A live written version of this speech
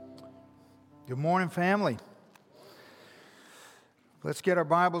Good morning, family. Let's get our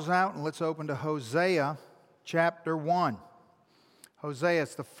Bibles out and let's open to Hosea chapter 1. Hosea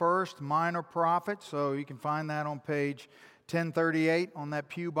is the first minor prophet, so you can find that on page 1038 on that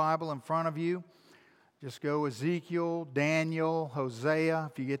pew Bible in front of you. Just go Ezekiel, Daniel, Hosea.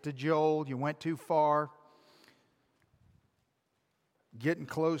 If you get to Joel, you went too far. Getting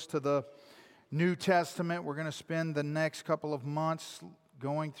close to the New Testament, we're going to spend the next couple of months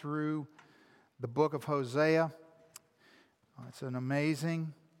going through the book of Hosea. It's an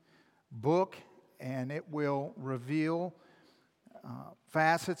amazing book, and it will reveal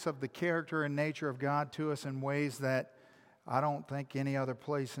facets of the character and nature of God to us in ways that I don't think any other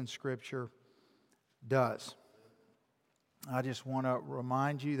place in Scripture does. I just want to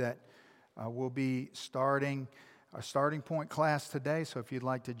remind you that we'll be starting a starting point class today, so if you'd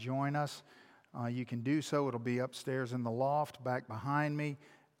like to join us, you can do so. It'll be upstairs in the loft back behind me.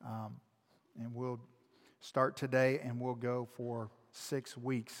 And we'll start today and we'll go for 6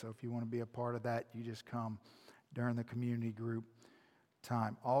 weeks. So if you want to be a part of that, you just come during the community group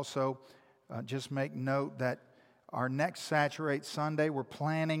time. Also, just make note that our next Saturate Sunday, we're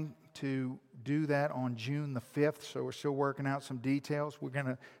planning to do that on June the 5th. So we're still working out some details.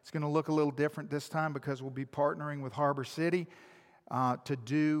 It's going to look a little different this time because we'll be partnering with Harbor City to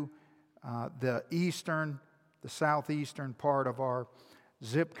do the southeastern part of our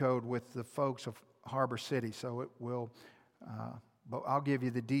zip code with the folks of Harbor City. So it will, but I'll give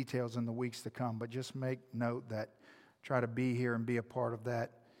you the details in the weeks to come. But just make note that try to be here and be a part of that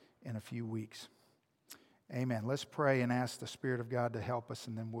in a few weeks. Amen. Let's pray and ask the Spirit of God to help us,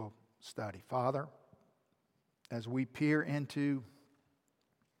 and then we'll study. Father, as we peer into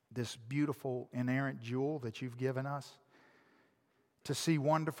this beautiful inerrant jewel that you've given us, to see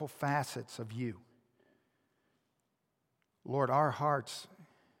wonderful facets of you, Lord, our hearts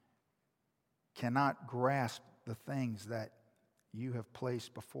cannot grasp the things that you have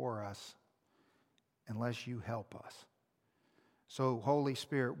placed before us unless you help us. So, Holy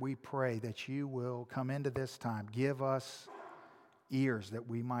Spirit, we pray that you will come into this time. Give us ears that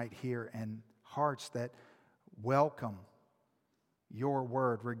we might hear and hearts that welcome your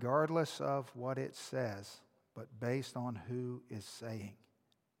word, regardless of what it says, but based on who is saying.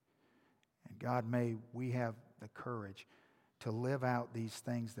 And God, may we have the courage to live out these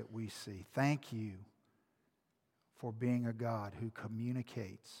things that we see. Thank you for being a God who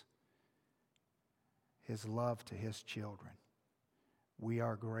communicates his love to his children. We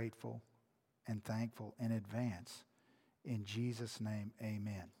are grateful and thankful in advance. In Jesus' name,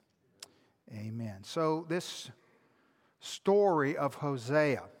 amen. Amen. So this story of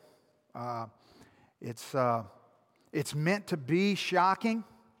Hosea, it's meant to be shocking,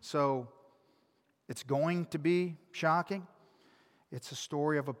 so it's going to be shocking. It's a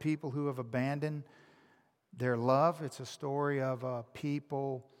story of a people who have abandoned their love. It's a story of a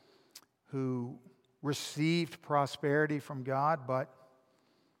people who received prosperity from God, but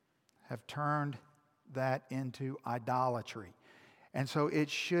have turned that into idolatry. And so it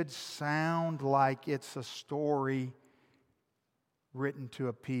should sound like it's a story written to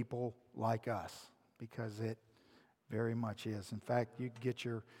a people like us, because it very much is. In fact, you can get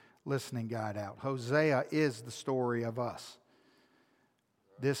your listening guide out. Hosea is the story of us.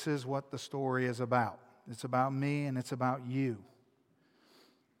 This is what the story is about. It's about me and it's about you.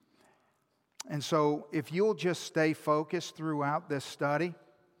 And so if you'll just stay focused throughout this study,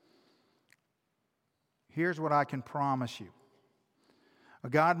 here's what I can promise you.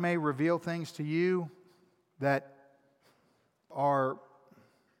 God may reveal things to you that are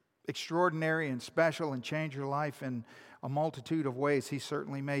extraordinary and special and change your life in a multitude of ways. He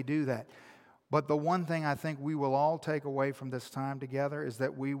certainly may do that. But the one thing I think we will all take away from this time together is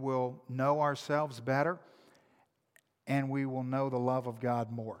that we will know ourselves better and we will know the love of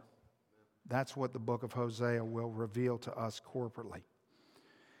God more. That's what the book of Hosea will reveal to us corporately.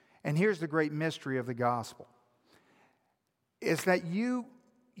 And here's the great mystery of the gospel, is that you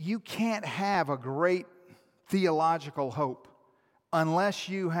can't have a great theological hope unless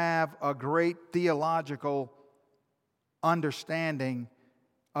you have a great theological understanding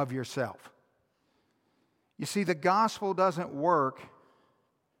of yourself. You see, the gospel doesn't work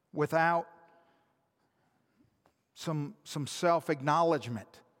without some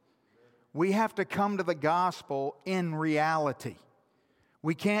self-acknowledgement. We have to come to the gospel in reality.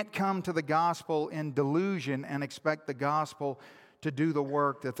 We can't come to the gospel in delusion and expect the gospel to do the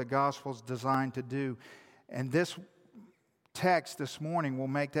work that the gospel's designed to do. And this text this morning will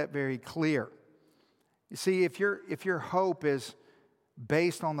make that very clear. You see, if your hope is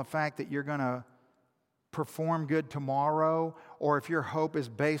based on the fact that you're going to perform good tomorrow, or if your hope is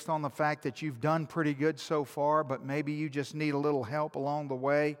based on the fact that you've done pretty good so far, but maybe you just need a little help along the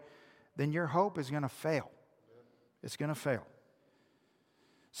way, then your hope is going to fail. It's going to fail.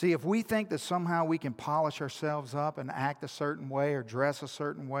 See, if we think that somehow we can polish ourselves up and act a certain way or dress a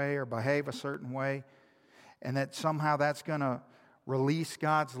certain way or behave a certain way, and that somehow that's going to release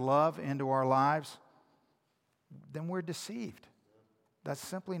God's love into our lives, then we're deceived. That's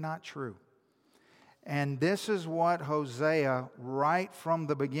simply not true. And this is what Hosea, right from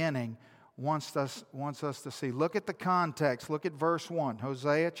the beginning, wants us to see. Look at the context. Look at verse 1.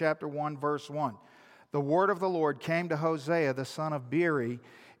 Hosea chapter 1, verse 1. The word of the Lord came to Hosea, the son of Beeri,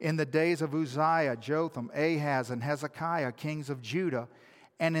 in the days of Uzziah, Jotham, Ahaz, and Hezekiah, kings of Judah,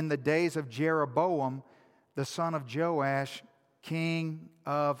 and in the days of Jeroboam, the son of Joash, king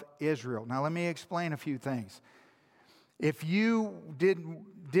of Israel. Now let me explain a few things. If you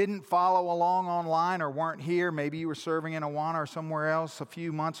didn't follow along online or weren't here, maybe you were serving in Awana or somewhere else. A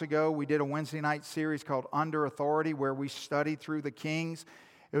few months ago, we did a Wednesday night series called Under Authority, where we studied through the kings.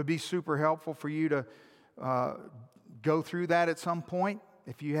 It would be super helpful for you to go through that at some point,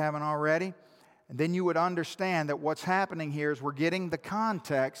 if you haven't already. And then you would understand that what's happening here is we're getting the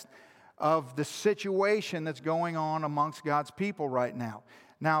context of the situation that's going on amongst God's people right now.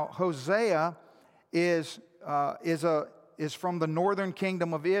 Now, Hosea is from the northern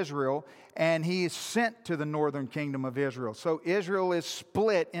kingdom of Israel, and he is sent to the northern kingdom of Israel. So Israel is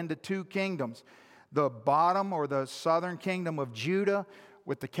split into two kingdoms. The bottom or the southern kingdom of Judah,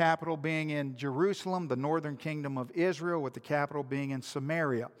 with the capital being in Jerusalem, the northern kingdom of Israel, with the capital being in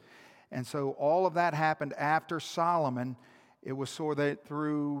Samaria. And so all of that happened after Solomon. It was sort of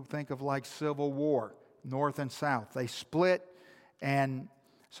through, think of like civil war, north and south. They split, and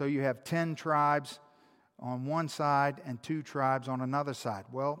so you have 10 tribes on one side and 2 tribes on another side.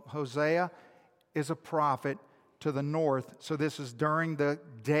 Well, Hosea is a prophet to the north, so this is during the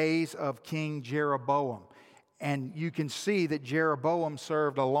days of King Jeroboam. And you can see that Jeroboam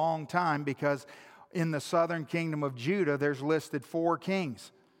served a long time, because in the southern kingdom of Judah, there's listed 4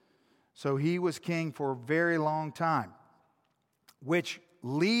 kings. So he was king for a very long time, which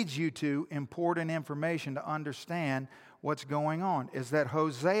leads you to important information to understand what's going on, is that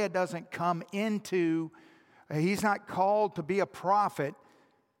Hosea doesn't come into, he's not called to be a prophet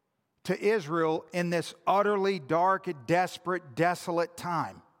to Israel in this utterly dark, desperate, desolate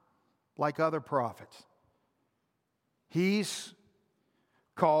time like other prophets. He's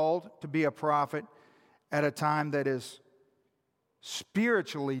called to be a prophet at a time that is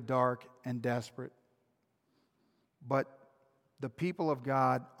spiritually dark and desperate. But the people of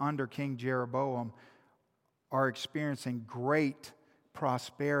God under King Jeroboam are experiencing great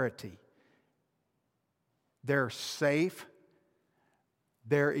prosperity. They're safe.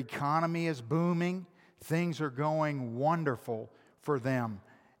 Their economy is booming. Things are going wonderful for them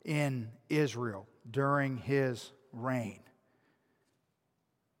in Israel during his reign.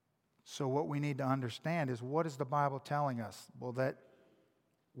 So what we need to understand is, what is the Bible telling us? Well, that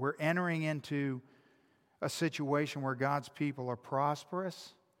we're entering into a situation where God's people are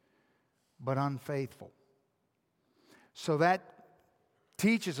prosperous but unfaithful. So that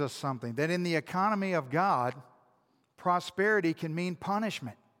teaches us something, that in the economy of God, prosperity can mean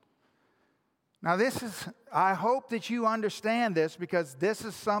punishment. Now I hope that you understand this, because this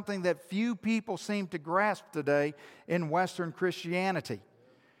is something that few people seem to grasp today in Western Christianity.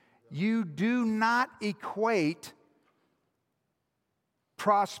 You do not equate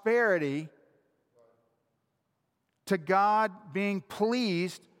prosperity to God being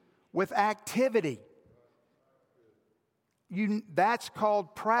pleased with activity. That's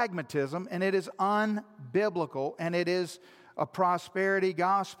called pragmatism, and it is unbiblical, and it is a prosperity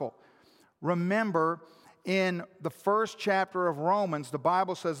gospel. Remember, in the first chapter of Romans, the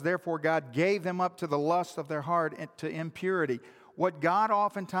Bible says, therefore God gave them up to the lust of their heart and to impurity. What God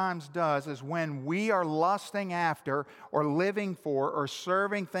oftentimes does is, when we are lusting after or living for or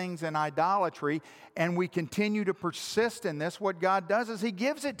serving things in idolatry, and we continue to persist in this, what God does is He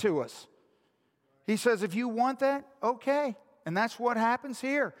gives it to us. He says, if you want that, okay. And that's what happens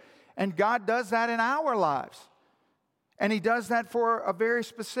here. And God does that in our lives. And He does that for a very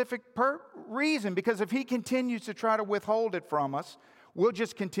specific reason, because if He continues to try to withhold it from us, we'll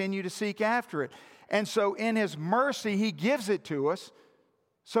just continue to seek after it. And so in His mercy, He gives it to us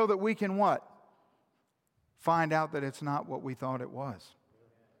so that we can what? Find out that it's not what we thought it was.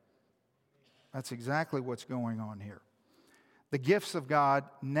 That's exactly what's going on here. The gifts of God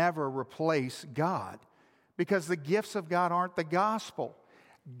never replace God, because the gifts of God aren't the gospel.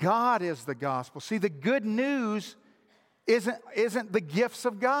 God is the gospel. See, the good news isn't the gifts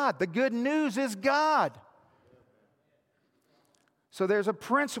of God. The good news is God. So there's a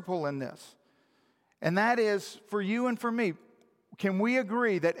principle in this, and that is for you and for me. Can we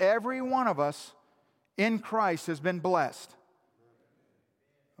agree that every one of us in Christ has been blessed?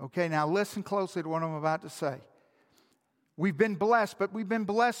 Okay, now listen closely to what I'm about to say. We've been blessed, but we've been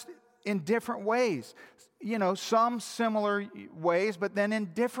blessed in different ways. You know, some similar ways, but then in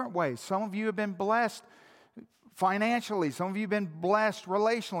different ways. Some of you have been blessed financially. Some of you have been blessed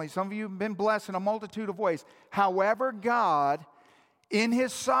relationally. Some of you have been blessed in a multitude of ways. However, God, in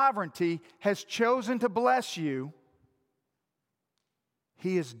His sovereignty, has chosen to bless you.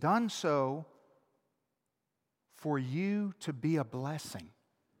 He has done so for you to be a blessing.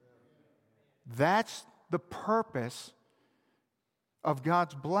 That's the purpose of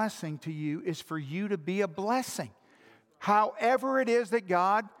God's blessing to you, is for you to be a blessing. However it is that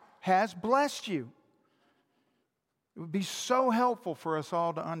God has blessed you. It would be so helpful for us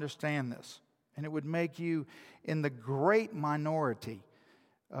all to understand this. And it would make you in the great minority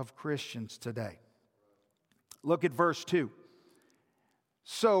of Christians today. Look at verse 2.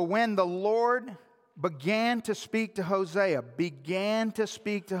 So when the Lord began to speak to Hosea,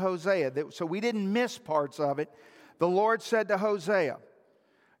 so we didn't miss parts of it. The Lord said to Hosea,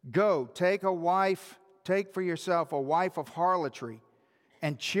 "Go, take for yourself a wife of harlotry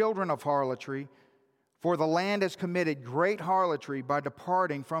and children of harlotry, for the land has committed great harlotry by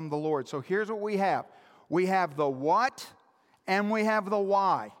departing from the Lord." So here's what we have. We have the what and we have the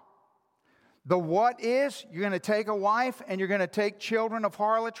why. The what is, you're going to take a wife and you're going to take children of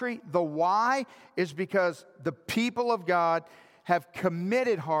harlotry. The why is because the people of God have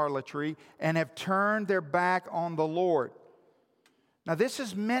committed harlotry and have turned their back on the Lord. Now, this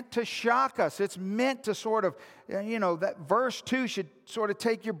is meant to shock us. It's meant to sort of, that verse 2 should sort of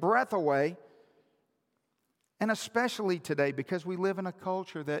take your breath away. And especially today, because we live in a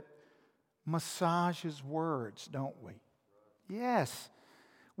culture that massages words, don't we? Yes.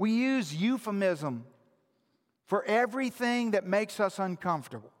 We use euphemism for everything that makes us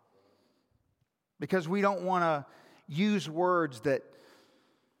uncomfortable, because we don't want to use words that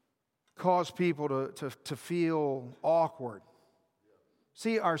cause people to feel awkward.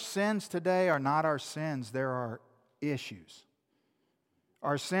 See, our sins today are not our sins. They're our issues.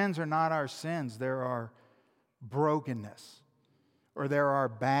 Our sins are not our sins. They're our brokenness, or they're our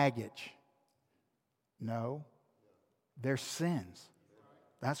baggage. No, they're sins.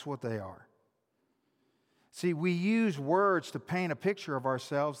 That's what they are. See, we use words to paint a picture of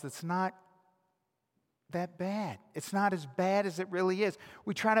ourselves that's not that bad. It's not as bad as it really is.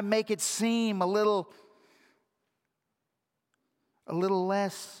 We try to make it seem a little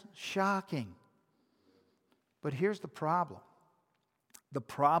less shocking. But here's the problem. The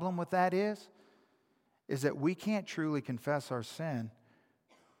problem with that is that we can't truly confess our sin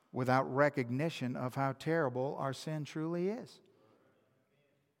without recognition of how terrible our sin truly is.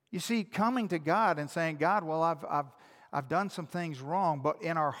 You see, coming to God and saying, "God, well, I've done some things wrong," but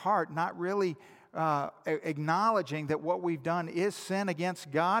in our heart, not really acknowledging that what we've done is sin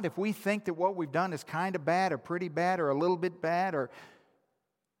against God. If we think that what we've done is kind of bad or pretty bad or a little bit bad,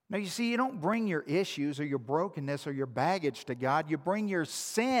 no, you see, you don't bring your issues or your brokenness or your baggage to God. You bring your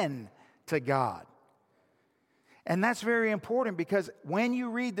sin to God. And that's very important, because when you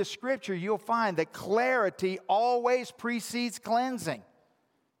read the Scripture, you'll find that clarity always precedes cleansing.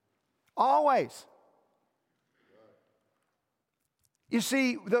 Always. You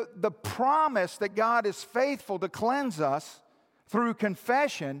see, the promise that God is faithful to cleanse us through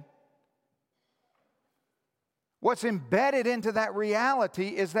confession, what's embedded into that reality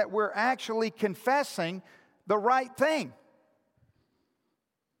is that we're actually confessing the right thing.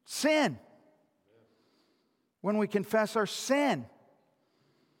 Sin. When we confess our sin.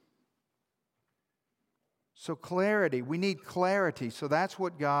 So clarity, we need clarity. So that's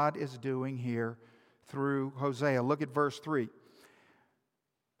what God is doing here through Hosea. Look at verse 3.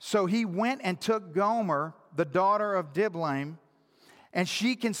 So he went and took Gomer, the daughter of Diblaim, and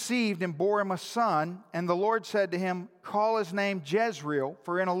she conceived and bore him a son. And the Lord said to him, "Call his name Jezreel,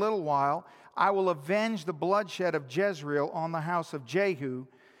 for in a little while I will avenge the bloodshed of Jezreel on the house of Jehu,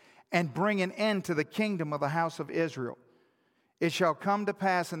 and bring an end to the kingdom of the house of Israel. It shall come to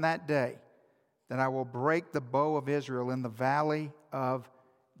pass in that day that I will break the bow of Israel in the valley of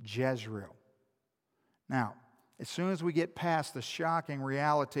Jezreel." Now, as soon as we get past the shocking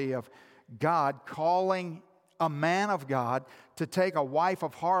reality of God calling a man of God to take a wife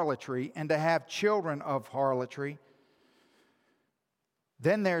of harlotry and to have children of harlotry,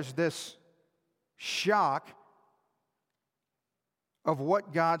 then there's this shock of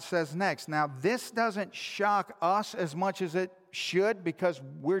what God says next. Now, this doesn't shock us as much as it should, because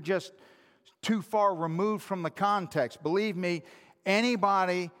we're just too far removed from the context. Believe me,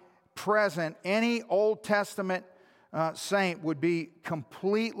 anybody present, any Old Testament saint would be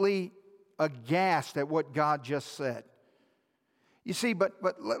completely aghast at what God just said. You see, but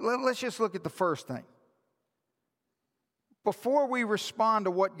let's just look at the first thing. Before we respond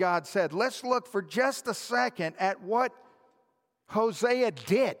to what God said, let's look for just a second at what Hosea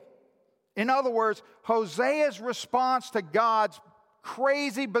did. In other words, Hosea's response to God's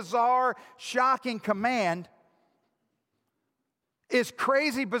crazy, bizarre, shocking command is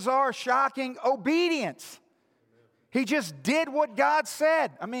crazy, bizarre, shocking obedience. He just did what God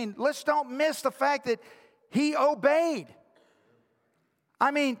said. I mean, let's don't miss the fact that he obeyed.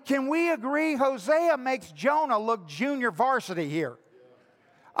 I mean, can we agree Hosea makes Jonah look junior varsity here?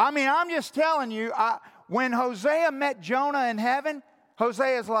 I mean, I'm just telling you, when Hosea met Jonah in heaven,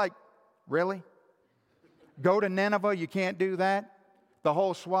 Hosea's like, really? Go to Nineveh, you can't do that? The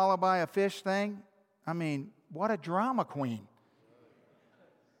whole swallow by a fish thing? I mean, what a drama queen.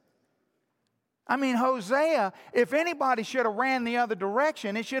 I mean, Hosea, if anybody should have ran the other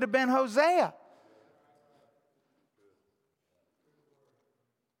direction, it should have been Hosea.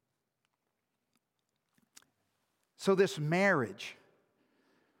 So this marriage,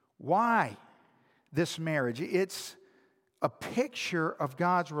 why this marriage? It's a picture of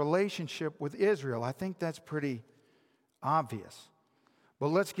God's relationship with Israel. I think that's pretty obvious. But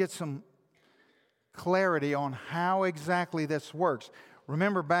let's get some clarity on how exactly this works.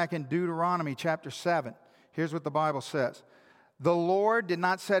 Remember back in Deuteronomy chapter 7, here's what the Bible says. The Lord did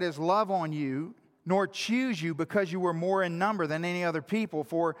not set his love on you, nor choose you because you were more in number than any other people,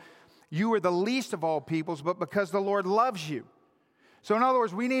 for you were the least of all peoples, but because the Lord loves you. So in other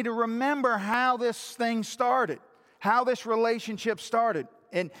words, we need to remember how this thing started, how this relationship started.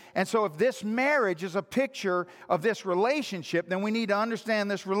 And so if this marriage is a picture of this relationship, then we need to understand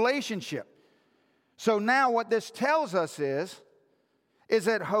this relationship. So now what this tells us is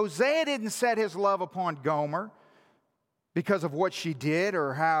that Hosea didn't set his love upon Gomer because of what she did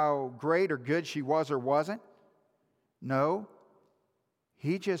or how great or good she was or wasn't. No,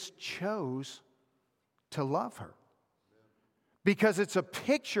 he just chose to love her. Because it's a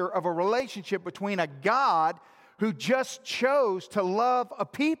picture of a relationship between a God who just chose to love a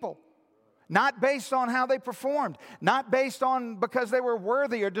people. Not based on how they performed. Not based on because they were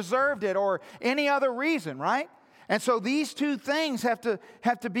worthy or deserved it or any other reason, right? And so these two things have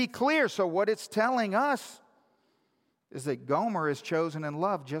to be clear. So what it's telling us is that Gomer is chosen and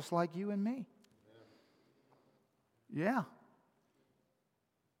loved just like you and me. Yeah.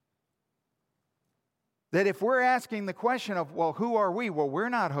 That if we're asking the question of, well, who are we? Well, we're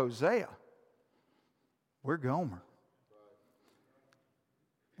not Hosea. We're Gomer.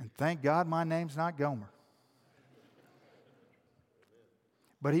 And thank God my name's not Gomer.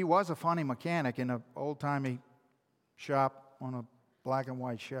 But he was a funny mechanic in an old-timey shop on a black and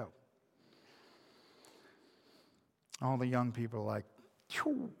white show. All the young people are like,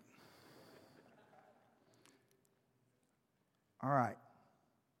 phew. All right.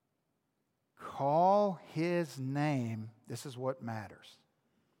 Call his name. This is what matters.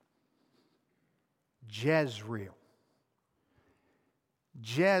 Jezreel.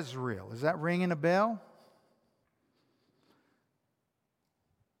 Jezreel. Is that ringing a bell?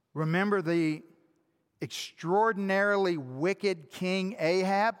 Remember the extraordinarily wicked King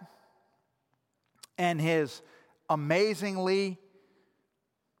Ahab and his amazingly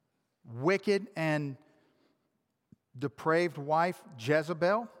wicked and depraved wife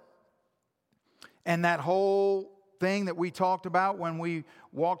Jezebel? And that whole thing that we talked about when we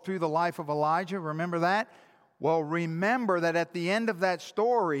walked through the life of Elijah, remember that? Well, remember that at the end of that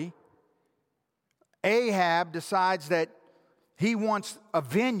story, Ahab decides that he wants a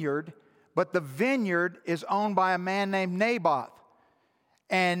vineyard, but the vineyard is owned by a man named Naboth.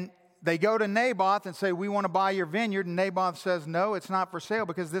 And they go to Naboth and say, we want to buy your vineyard. And Naboth says, no, it's not for sale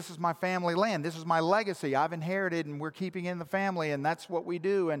because this is my family land. This is my legacy. I've inherited and we're keeping it in the family and that's what we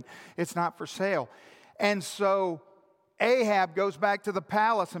do and it's not for sale. And so Ahab goes back to the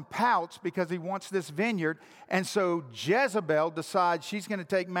palace and pouts because he wants this vineyard. And so Jezebel decides she's going to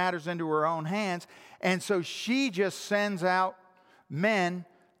take matters into her own hands. And so she just sends out men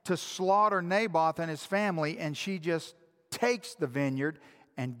to slaughter Naboth and his family. And she just takes the vineyard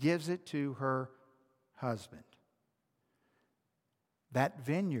and gives it to her husband. That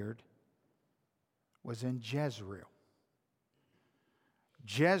vineyard was in Jezreel.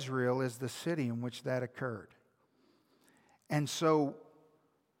 Jezreel is the city in which that occurred. And so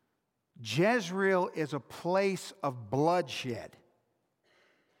Jezreel is a place of bloodshed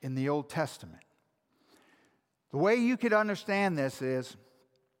in the Old Testament. The way you could understand this is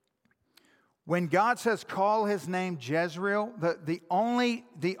When God says call his name Jezreel, the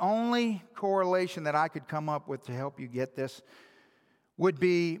only correlation that I could come up with to help you get this would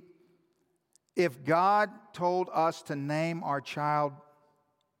be if God told us to name our child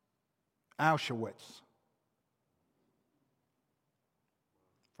Auschwitz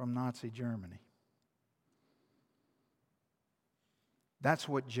from Nazi Germany. That's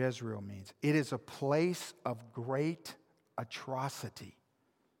what Jezreel means. It is a place of great atrocity.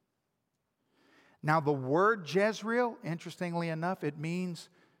 Now, the word Jezreel, interestingly enough, it means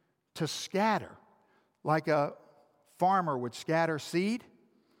to scatter, like a farmer would scatter seed.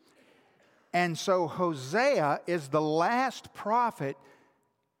 And so Hosea is the last prophet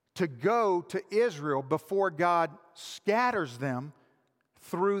to go to Israel before God scatters them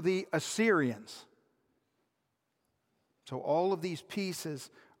through the Assyrians. So all of these pieces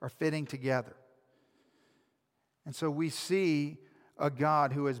are fitting together. And so we see a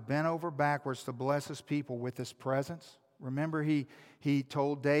God who has bent over backwards to bless his people with his presence. Remember, he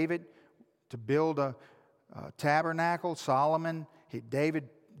told David to build a tabernacle. David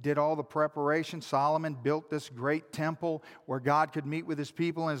did all the preparation. Solomon built this great temple where God could meet with his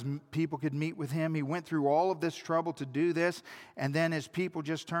people and his people could meet with him. He went through all of this trouble to do this, and then his people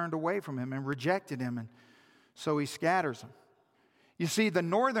just turned away from him and rejected him, and so he scatters them. You see, the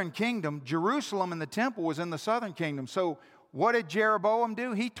northern kingdom, Jerusalem and the temple, was in the southern kingdom. So what did Jeroboam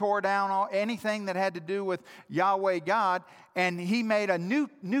do? He tore down anything that had to do with Yahweh God, and he made a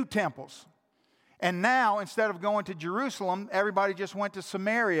new temples. And now, instead of going to Jerusalem, everybody just went to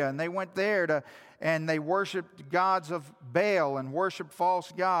Samaria, and they went there and they worshiped gods of Baal and worshiped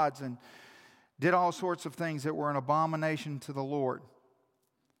false gods and did all sorts of things that were an abomination to the Lord.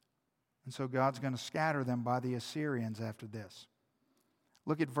 And so God's going to scatter them by the Assyrians after this.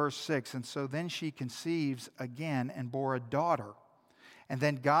 Look at verse 6. And so then she conceives again and bore a daughter. And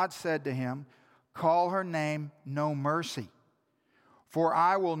then God said to him, call her name No Mercy. For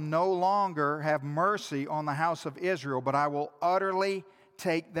I will no longer have mercy on the house of Israel, but I will utterly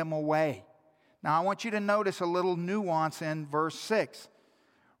take them away. Now I want you to notice a little nuance in verse 6.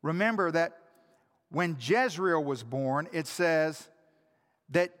 Remember that when Jezreel was born, it says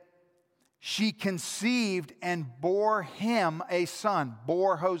that she conceived and bore him a son,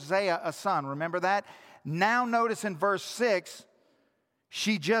 bore Hosea a son. Remember that? Now notice in verse 6,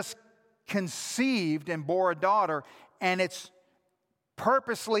 she just conceived and bore a daughter, and it's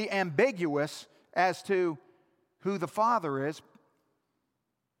purposely ambiguous as to who the father is.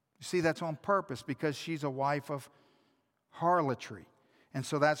 You see, that's on purpose because she's a wife of harlotry. And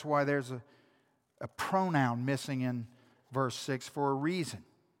so that's why there's a pronoun missing in verse 6 for a reason.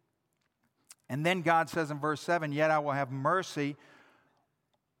 And then God says in verse 7, yet I will have mercy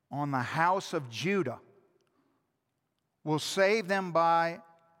on the house of Judah, will save them by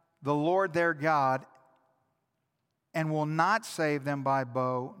the Lord their God, and will not save them by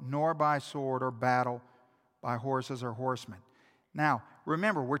bow, nor by sword or battle, by horses or horsemen. Now,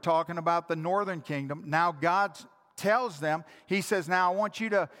 remember, we're talking about the northern kingdom. Now God tells them, he says, now I want you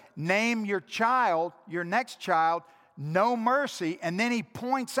to name your child, your next child, No Mercy. And then he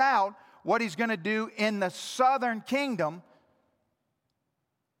points out what he's going to do in the southern kingdom,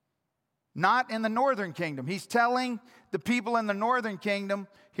 not in the northern kingdom. He's telling the people in the northern kingdom,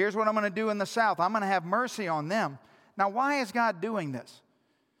 here's what I'm going to do in the south. I'm going to have mercy on them. Now, why is God doing this?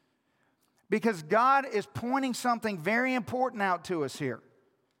 Because God is pointing something very important out to us here.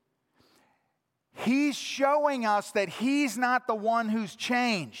 He's showing us that he's not the one who's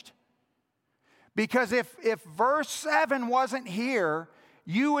changed. Because if verse 7 wasn't here,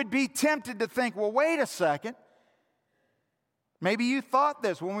 you would be tempted to think, well, wait a second. Maybe you thought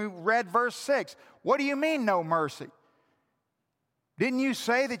this when we read verse 6. What do you mean, no mercy? Didn't you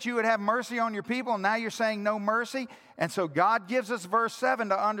say that you would have mercy on your people, and now you're saying no mercy? And so God gives us verse 7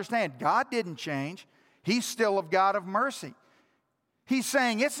 to understand God didn't change. He's still a God of mercy. He's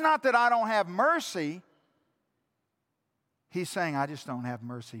saying it's not that I don't have mercy. He's saying I just don't have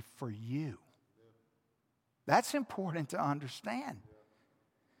mercy for you. That's important to understand.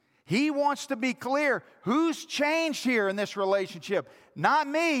 He wants to be clear. Who's changed here in this relationship? Not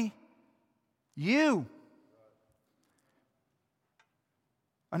me. You.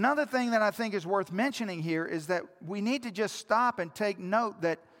 Another thing that I think is worth mentioning here is that we need to just stop and take note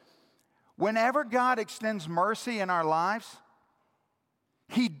that whenever God extends mercy in our lives,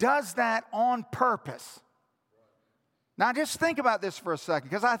 he does that on purpose. Now just think about this for a second,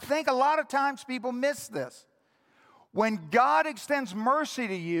 because I think a lot of times people miss this. When God extends mercy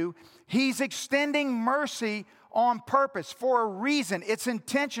to you, he's extending mercy on purpose for a reason. It's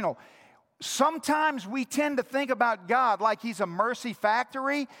intentional. sometimes we tend to think about God like He's a mercy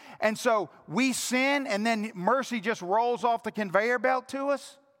factory, and so we sin and then mercy just rolls off the conveyor belt to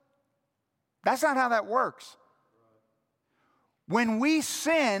us. That's not how that works. When we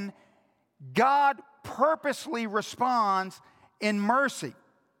sin, God purposely responds in mercy.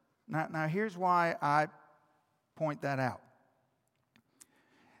 Now here's why I point that out.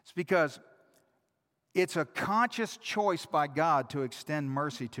 It's because it's a conscious choice by God to extend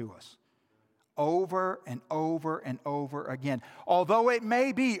mercy to us over and over and over again. Although it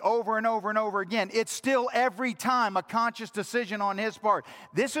may be over and over and over again, it's still every time a conscious decision on His part.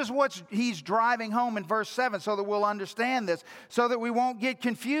 This is what He's driving home in verse 7 so that we'll understand this, so that we won't get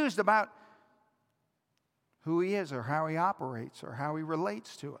confused about who He is or how He operates or how He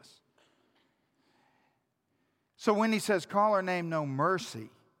relates to us. So when He says, call her name no mercy,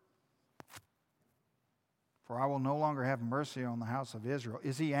 for I will no longer have mercy on the house of Israel.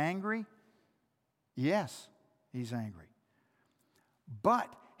 Is He angry? Yes, He's angry.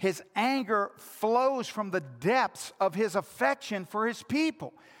 But His anger flows from the depths of His affection for His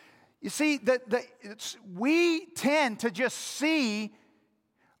people. You see, we tend to just see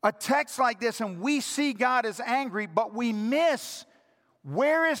a text like this and we see God as angry, but we miss,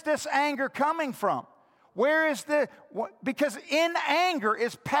 where is this anger coming from? Because in anger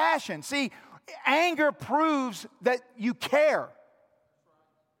is passion. See, anger proves that you care.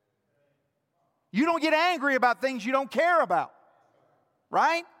 You don't get angry about things you don't care about,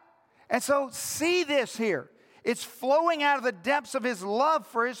 right? And so see this here. It's flowing out of the depths of His love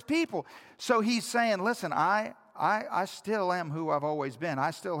for His people. So He's saying, listen, I still am who I've always been.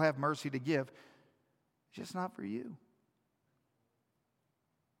 I still have mercy to give, just not for you.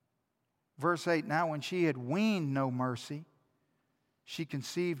 Verse 8, now when she had weaned no mercy, she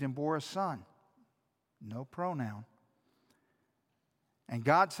conceived and bore a son. No pronoun. And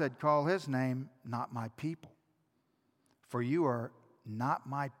God said, call his name not my people, for you are not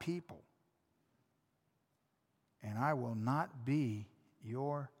my people, and I will not be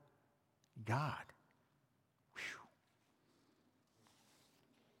your God. Whew.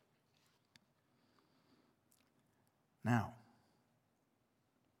 Now,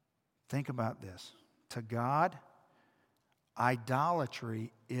 think about this. To God,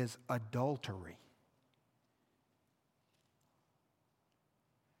 idolatry is adultery.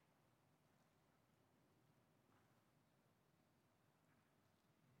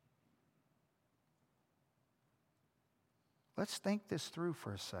 Let's think this through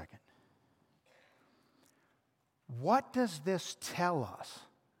for a second. What does this tell us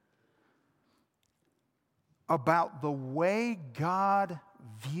about the way God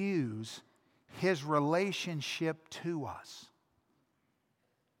views His relationship to us?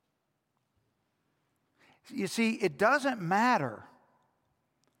 You see, it doesn't matter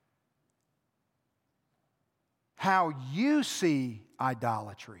how you see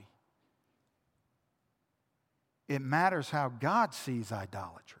idolatry. It matters how God sees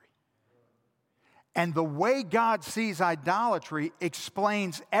idolatry. And the way God sees idolatry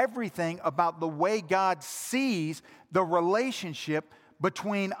explains everything about the way God sees the relationship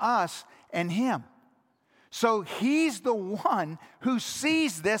between us and Him. So He's the one who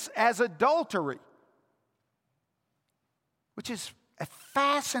sees this as adultery, which is a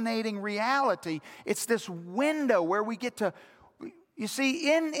fascinating reality. It's this window where we get to, you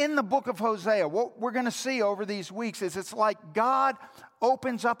see, in the book of Hosea, what we're going to see over these weeks is it's like God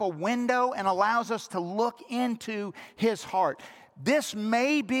opens up a window and allows us to look into His heart. This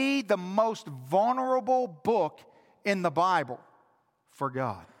may be the most vulnerable book in the Bible for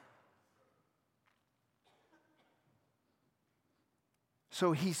God.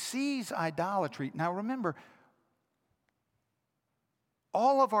 So He sees idolatry. Now remember,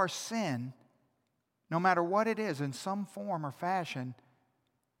 all of our sin, no matter what it is, in some form or fashion,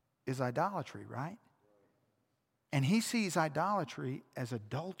 is idolatry, right? And He sees idolatry as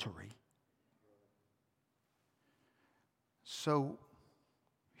adultery. So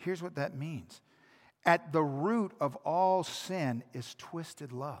here's what that means. At the root of all sin is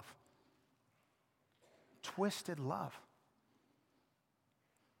twisted love. Twisted love.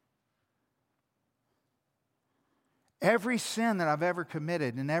 Every sin that I've ever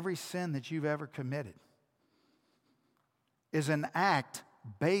committed and every sin that you've ever committed is an act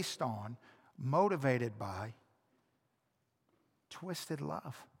based on, motivated by, twisted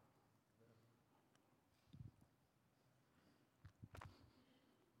love.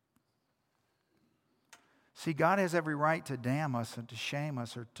 See, God has every right to damn us and to shame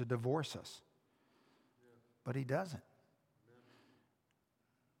us or to divorce us. But He doesn't.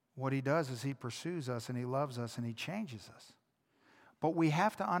 What He does is He pursues us and He loves us and He changes us. But we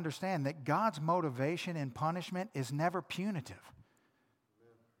have to understand that God's motivation in punishment is never punitive.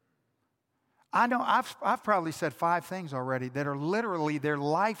 I know I've probably said 5 things already that are literally, they're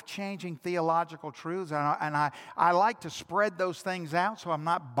life-changing theological truths. And I like to spread those things out so I'm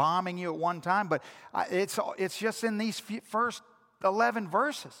not bombing you at one time. But it's just in these first 11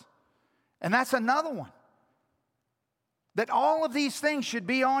 verses. And that's another one. That all of these things should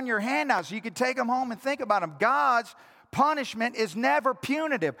be on your handout so you can take them home and think about them. God's punishment is never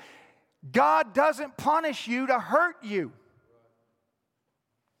punitive. God doesn't punish you to hurt you.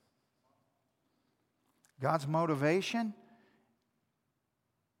 God's motivation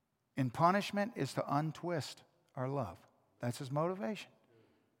in punishment is to untwist our love. That's His motivation.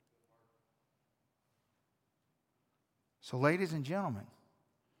 So, ladies and gentlemen,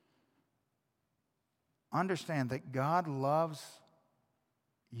 understand that God loves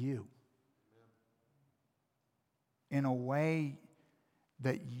you in a way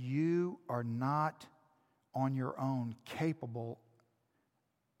that you are not on your own capable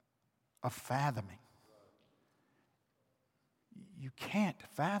of fathoming. You can't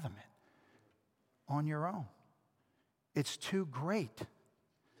fathom it on your own. It's too great.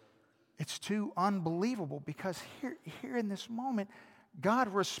 It's too unbelievable because here in this moment, God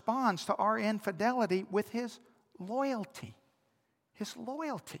responds to our infidelity with His loyalty. His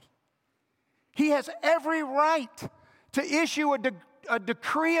loyalty. He has every right to issue a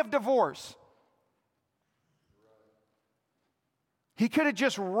decree of divorce. He could have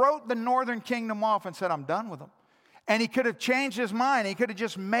just wrote the northern kingdom off and said, I'm done with them. And He could have changed His mind. He could have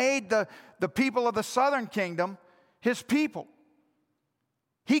just made the people of the southern kingdom His people.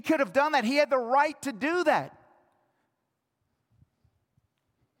 He could have done that. He had the right to do that.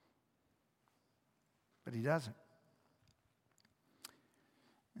 But He doesn't.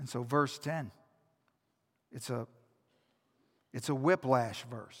 And so verse 10, it's a whiplash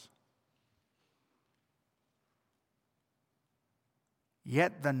verse.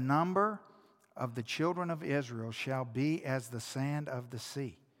 Yet the number of the children of Israel shall be as the sand of the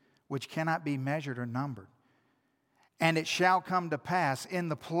sea, which cannot be measured or numbered. And it shall come to pass in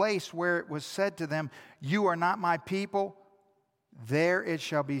the place where it was said to them, you are not my people, there it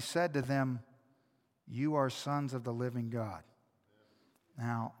shall be said to them, you are sons of the living God.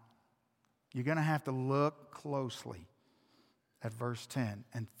 Now, you're going to have to look closely at verse 10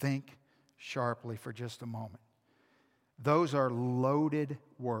 and think sharply for just a moment. Those are loaded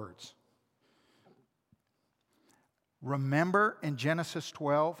words. Remember in Genesis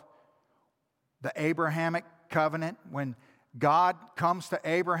 12, the Abrahamic covenant, when God comes to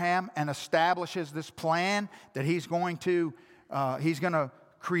Abraham and establishes this plan that He's going to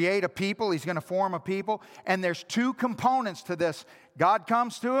create a people, He's going to form a people. And there's 2 components to this. God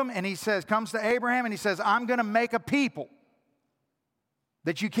comes to him and comes to Abraham and He says, I'm going to make a people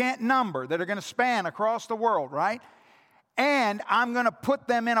that you can't number, that are going to span across the world, right? And I'm going to put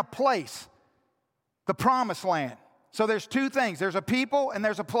them in a place, the promised land. So there's 2 things. There's a people and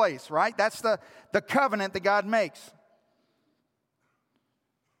there's a place, right? That's the covenant that God makes.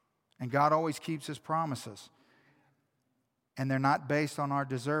 And God always keeps His promises. And they're not based on our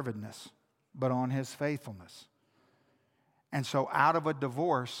deservedness, but on His faithfulness. And so out of a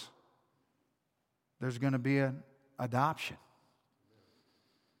divorce, there's going to be an adoption.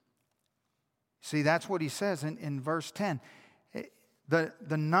 See, that's what He says in verse 10.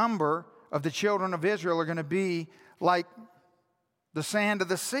 The number of the children of Israel are going to be like the sand of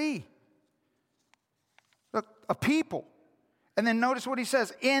the sea. Look, a people. And then notice what He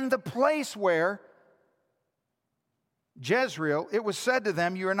says. In the place where Jezreel, it was said to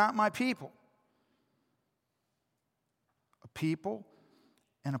them, you are not my people. A people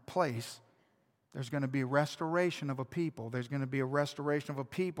and a place. There's going to be a restoration of a people. There's going to be a restoration of a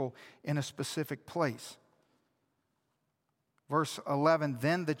people in a specific place. Verse 11,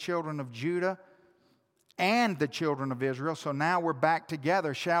 then the children of Judah and the children of Israel, so now we're back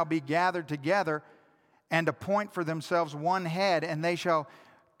together, shall be gathered together and appoint for themselves one head, and they shall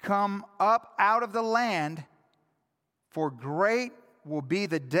come up out of the land, for great will be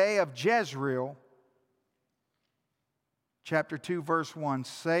the day of Jezreel. Chapter 2, verse 1,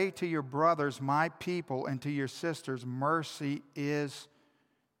 say to your brothers, my people, and to your sisters, mercy is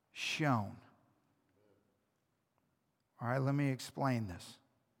shown. All right, let me explain this.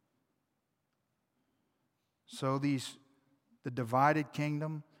 So the divided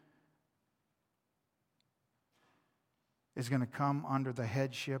kingdom is going to come under the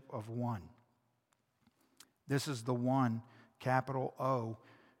headship of one. This is the one, capital O,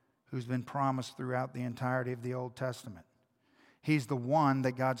 who's been promised throughout the entirety of the Old Testament. He's the one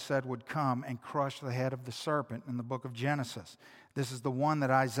that God said would come and crush the head of the serpent in the book of Genesis. This is the one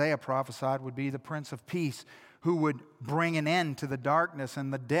that Isaiah prophesied would be the Prince of Peace, who would bring an end to the darkness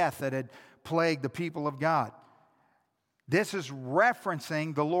and the death that had plagued the people of God. This is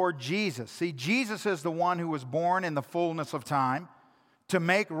referencing the Lord Jesus. See, Jesus is the one who was born in the fullness of time to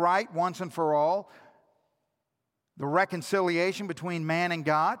make right once and for all the reconciliation between man and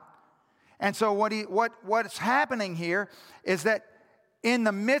God. And so what's happening here is that in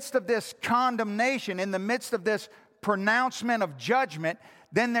the midst of this condemnation, in the midst of this pronouncement of judgment,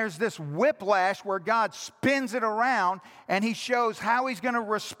 then there's this whiplash where God spins it around and He shows how He's going to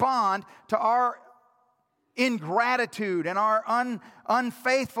respond to our ingratitude and our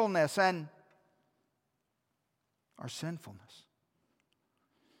unfaithfulness and our sinfulness.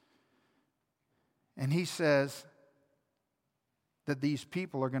 And He says that these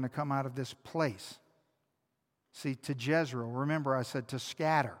people are going to come out of this place. See, to Jezreel, remember I said to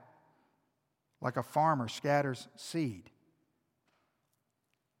scatter, like a farmer scatters seed.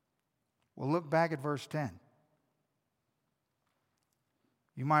 Well, look back at verse 10.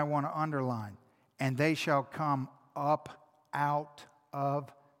 You might want to underline, and they shall come up out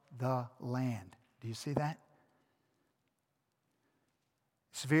of the land. Do you see that?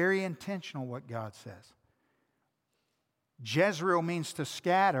 It's very intentional what God says. Jezreel means to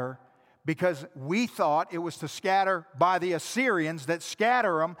scatter because we thought it was to scatter by the Assyrians that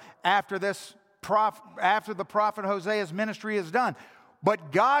scatter them after the prophet Hosea's ministry is done.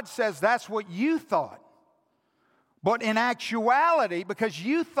 But God says that's what you thought. But in actuality, because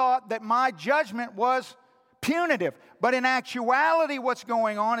you thought that my judgment was punitive, but in actuality what's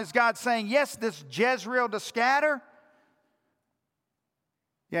going on is God saying, yes, this Jezreel to scatter,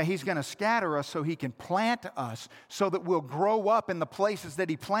 yeah, He's going to scatter us so He can plant us so that we'll grow up in the places that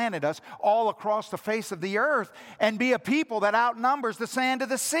He planted us all across the face of the earth and be a people that outnumbers the sand of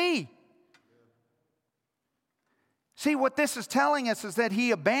the sea. See, what this is telling us is that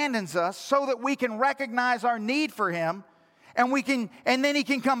He abandons us so that we can recognize our need for Him, and then He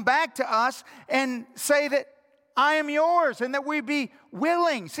can come back to us and say that I am yours, and that we be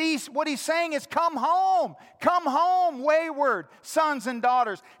willing. See, what He's saying is come home, wayward sons and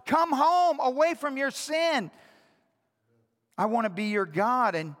daughters. Come home, away from your sin. I want to be your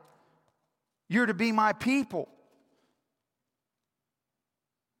God, and you're to be my people.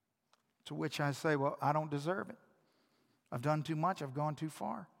 To which I say, well, I don't deserve it. I've done too much. I've gone too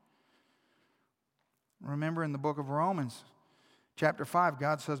far. Remember in the book of Romans, chapter 5,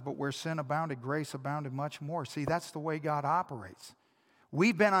 God says, but where sin abounded, grace abounded much more. See, that's the way God operates.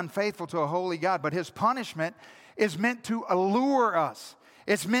 We've been unfaithful to a holy God, but His punishment is meant to allure us.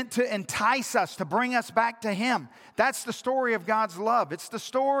 It's meant to entice us, to bring us back to Him. That's the story of God's love. It's the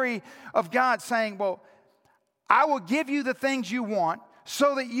story of God saying, well, I will give you the things you want,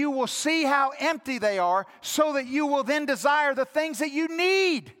 so that you will see how empty they are, so that you will then desire the things that you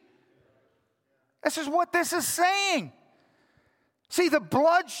need. This is what this is saying. See, the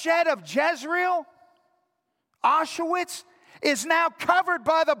bloodshed of Jezreel, Auschwitz, is now covered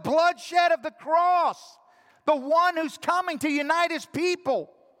by the bloodshed of the cross, the one who's coming to unite His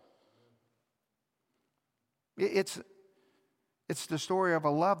people. It's the story of a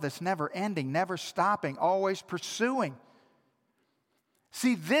love that's never ending, never stopping, always pursuing.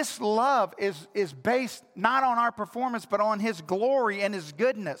 See, this love is based not on our performance, but on His glory and His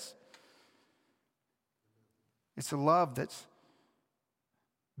goodness. It's a love that's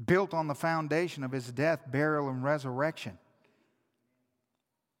built on the foundation of His death, burial, and resurrection.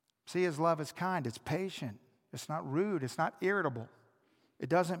 See, His love is kind, it's patient, it's not rude, it's not irritable. It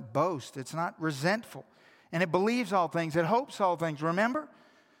doesn't boast, it's not resentful. And it believes all things, it hopes all things. Remember?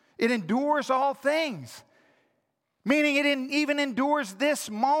 It endures all things. Meaning it even endures this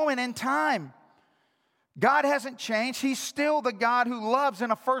moment in time. God hasn't changed. He's still the God who loves in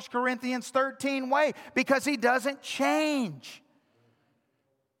a 1 Corinthians 13 way because He doesn't change.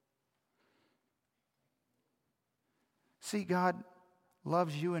 See, God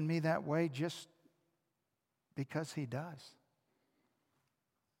loves you and me that way just because He does.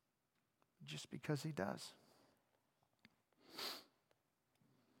 Just because He does.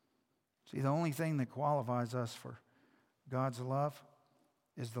 See, the only thing that qualifies us for God's love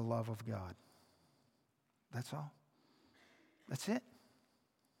is the love of God. That's all. That's it.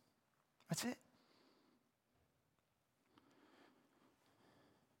 That's it.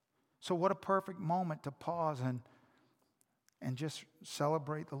 So what a perfect moment to pause and just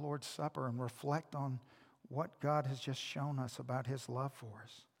celebrate the Lord's Supper and reflect on what God has just shown us about His love for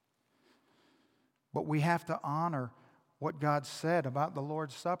us. But we have to honor what God said about the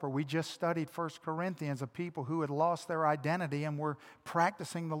Lord's Supper. We just studied 1 Corinthians of people who had lost their identity and were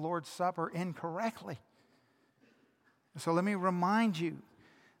practicing the Lord's Supper incorrectly. So let me remind you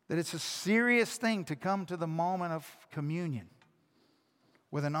that it's a serious thing to come to the moment of communion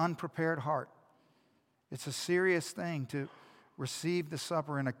with an unprepared heart. It's a serious thing to receive the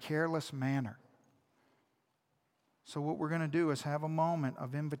supper in a careless manner. So what we're going to do is have a moment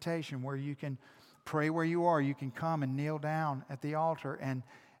of invitation where you can pray where you are. You can come and kneel down at the altar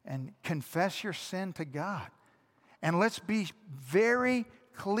and confess your sin to God. And let's be very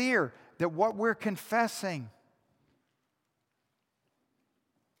clear that what we're confessing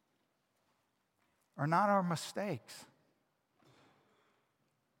are not our mistakes,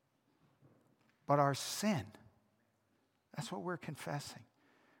 but our sin. That's what we're confessing.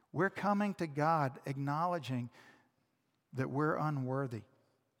 We're coming to God acknowledging that we're unworthy.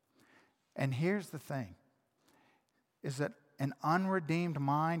 And here's the thing, is that an unredeemed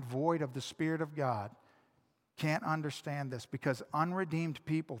mind void of the Spirit of God can't understand this, because unredeemed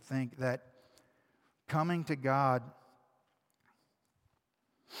people think that coming to God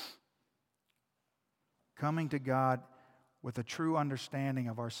with a true understanding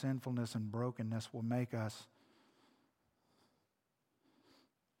of our sinfulness and brokenness will make us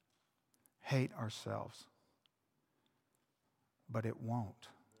hate ourselves. But it won't.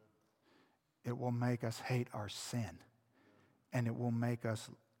 It will make us hate our sin. And it will make us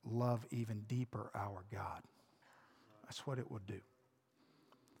love even deeper our God. That's what it will do.